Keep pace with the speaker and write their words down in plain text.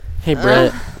Hey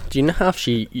Brett, do you know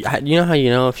how you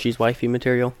know if she's wifey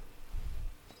material?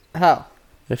 How?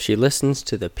 If she listens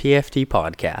to the PFT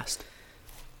podcast.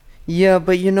 Yeah,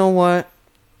 but you know what?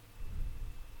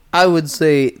 I would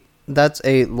say that's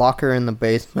a lock her in the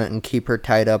basement and keep her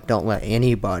tied up. Don't let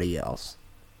anybody else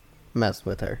mess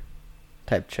with her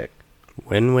type chick.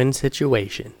 Win-win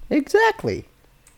situation. Exactly.